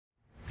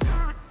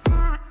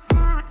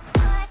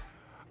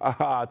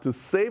To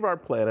save our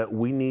planet,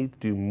 we need to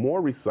do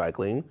more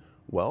recycling.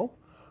 Well,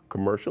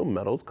 Commercial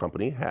Metals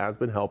Company has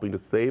been helping to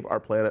save our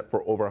planet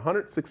for over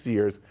 160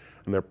 years,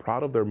 and they're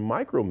proud of their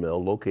micro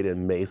mill located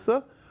in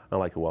Mesa. I'd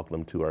like to welcome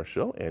them to our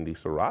show, Andy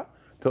Surratt.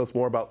 Tell us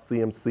more about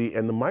CMC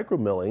and the micro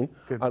milling,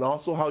 and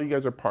also how you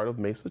guys are part of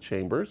Mesa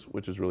Chambers,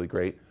 which is really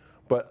great.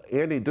 But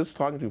Andy, just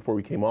talking to you before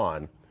we came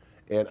on,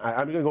 and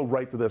I'm going to go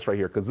right to this right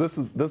here because this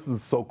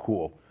is so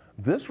cool.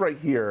 This right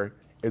here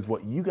is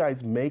what you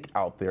guys make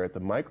out there at the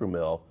micro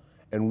mill,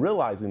 and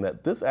realizing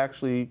that this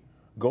actually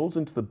goes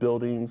into the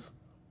buildings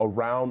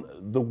around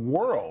the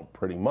world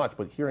pretty much,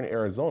 but here in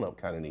Arizona,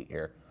 kind of neat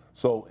here.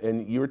 So,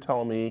 and you were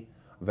telling me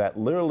that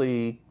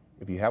literally,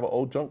 if you have an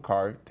old junk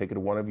car, take it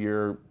to one of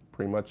your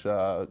pretty much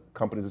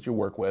companies that you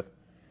work with,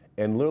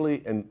 and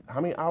literally, in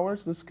how many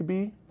hours this could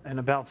be? In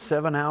about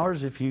 7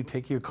 hours, if you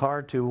take your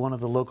car to one of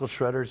the local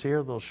shredders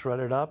here, they'll shred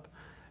it up,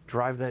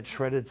 drive that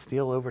shredded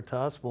steel over to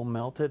us, we'll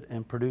melt it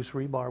and produce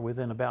rebar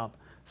within about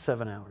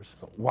 7 hours.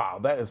 So, wow,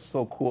 that is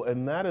so cool,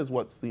 and that is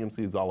what CMC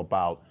is all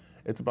about.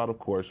 It's about, of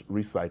course,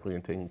 recycling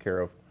and taking care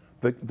of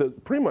the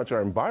pretty much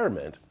our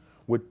environment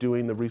with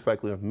doing the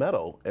recycling of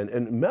metal.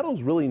 And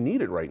metal's really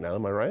needed right now,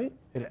 am I right?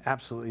 It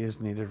absolutely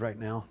is needed right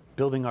now.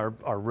 Building our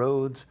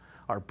roads,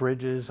 our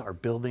bridges, our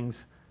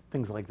buildings,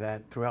 things like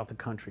that throughout the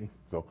country.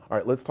 So, all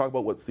right, let's talk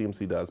about what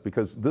CMC does,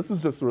 because this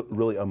is just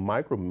really a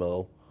micro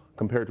mill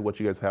compared to what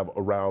you guys have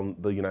around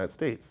the United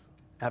States.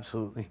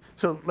 Absolutely.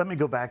 So let me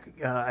go back.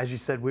 As you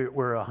said,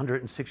 we're a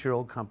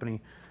 106-year-old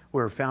company.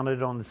 We're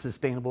founded on the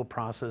sustainable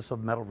process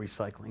of metal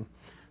recycling.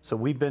 So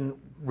we've been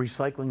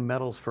recycling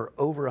metals for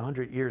over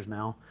 100 years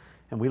now,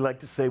 and we like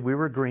to say we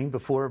were green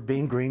before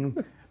being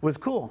green was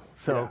cool.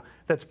 So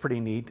that's pretty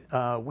neat.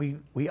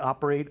 We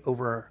operate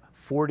over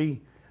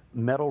 40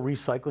 metal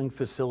recycling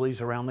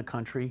facilities around the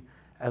country,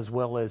 as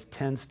well as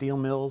 10 steel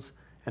mills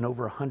and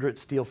over 100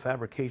 steel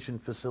fabrication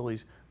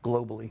facilities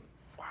globally.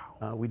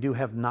 Wow. We do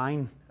have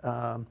 9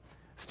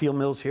 steel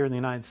mills here in the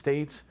United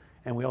States,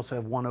 and we also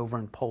have 1 over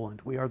in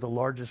Poland. We are the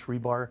largest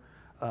rebar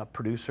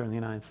producer in the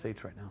United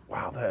States right now.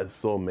 Wow, that is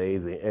so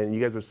amazing. And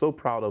you guys are so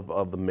proud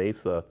of the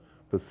Mesa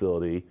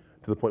facility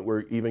to the point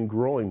where even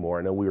growing more.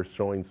 I know we were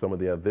showing some of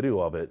the video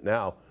of it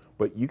now,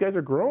 but you guys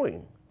are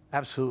growing.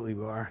 Absolutely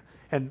we are.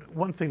 And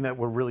one thing that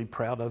we're really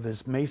proud of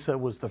is Mesa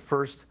was the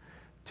first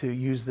to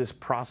use this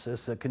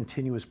process, a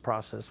continuous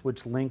process,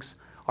 which links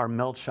our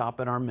melt shop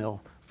and our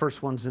mill.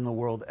 First ones in the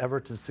world ever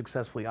to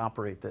successfully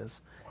operate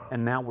this. Wow.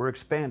 And now we're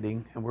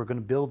expanding, and we're going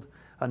to build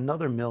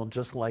another mill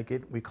just like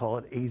it. We call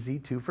it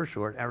AZ2 for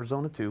short,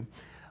 Arizona 2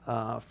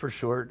 for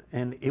short,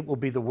 and it will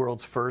be the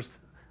world's first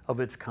of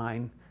its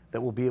kind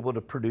that will be able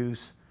to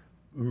produce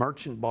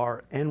merchant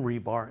bar and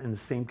rebar in the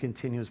same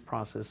continuous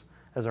process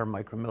as our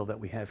micro mill that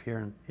we have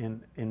here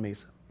in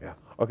Mesa. Yeah.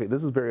 Okay,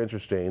 this is very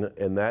interesting,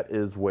 and that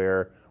is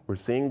where we're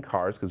seeing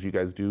cars, because you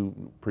guys do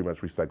pretty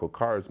much recycle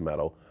cars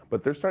metal,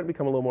 but they're starting to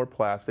become a little more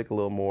plastic, a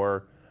little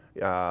more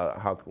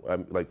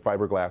like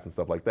fiberglass and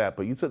stuff like that.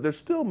 But you said there's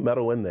still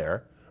metal in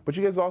there, but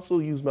you guys also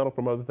use metal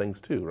from other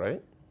things too,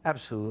 right?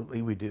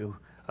 Absolutely, we do.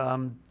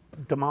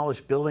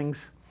 Demolished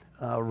buildings,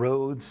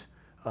 roads,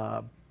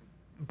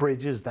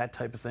 bridges, that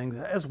type of thing,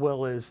 as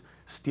well as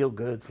steel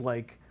goods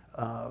like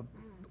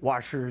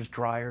washers,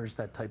 dryers,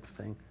 that type of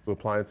thing. So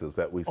appliances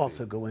that we see.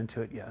 Also go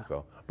into it, yeah.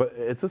 So, but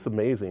it's just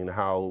amazing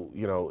how,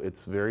 you know,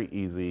 it's very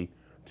easy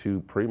to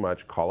pretty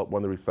much call up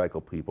one of the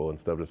recycle people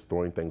instead of just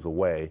throwing things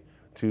away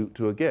to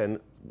again,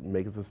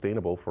 make it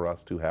sustainable for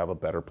us to have a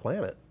better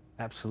planet.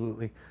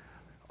 Absolutely.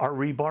 Our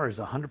rebar is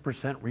 100%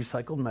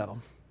 recycled metal,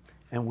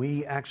 and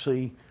we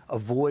actually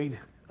avoid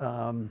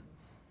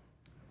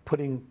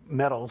putting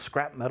metal,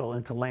 scrap metal,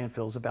 into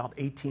landfills, about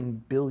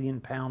 18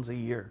 billion pounds a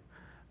year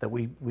that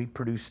we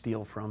produce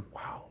steel from.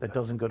 Wow. That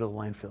doesn't go to the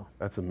landfill.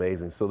 That's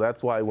amazing. So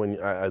that's why when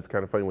it's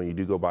kind of funny when you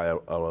do go by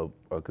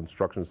a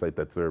construction site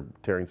that's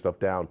tearing stuff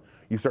down,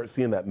 you start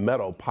seeing that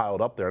metal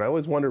piled up there. And I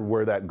always wondered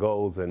where that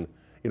goes and,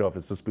 you know, if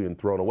it's just being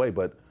thrown away.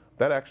 But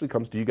that actually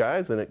comes to you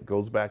guys and it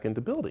goes back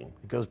into building.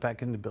 It goes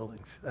back into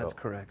buildings. That's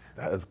correct.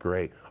 That is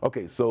great.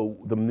 Okay, so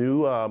the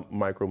new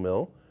micro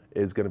mill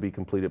is going to be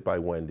completed by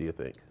when, do you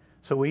think?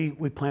 So we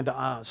plan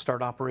to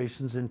start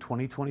operations in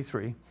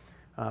 2023.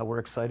 We're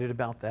excited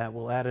about that.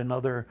 We'll add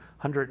another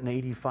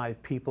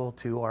 185 people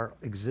to our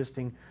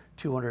existing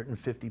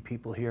 250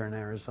 people here in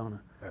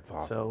Arizona. That's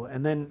awesome. So,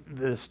 and then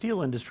the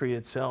steel industry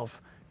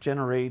itself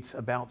generates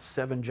about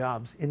 7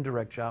 jobs,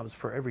 indirect jobs,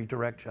 for every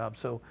direct job.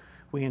 So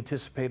we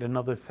anticipate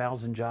another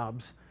 1,000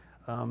 jobs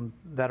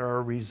that are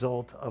a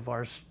result of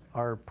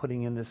our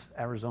putting in this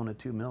Arizona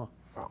 2 mill.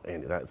 Wow,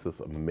 Andy, that's just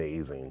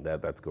amazing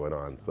that's going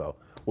on. So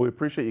well, we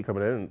appreciate you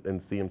coming in and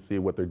CMC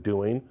what they're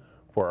doing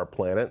for our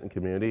planet and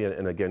community,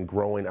 and again,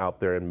 growing out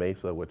there in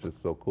Mesa, which is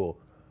so cool.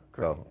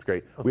 Great. So it's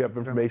great. We have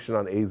information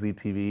on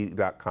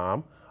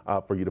aztv.com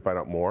for you to find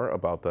out more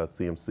about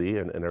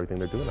CMC and everything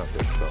they're doing out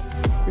there. So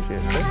appreciate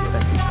it. Thank you.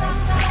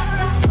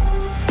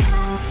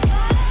 Thank you.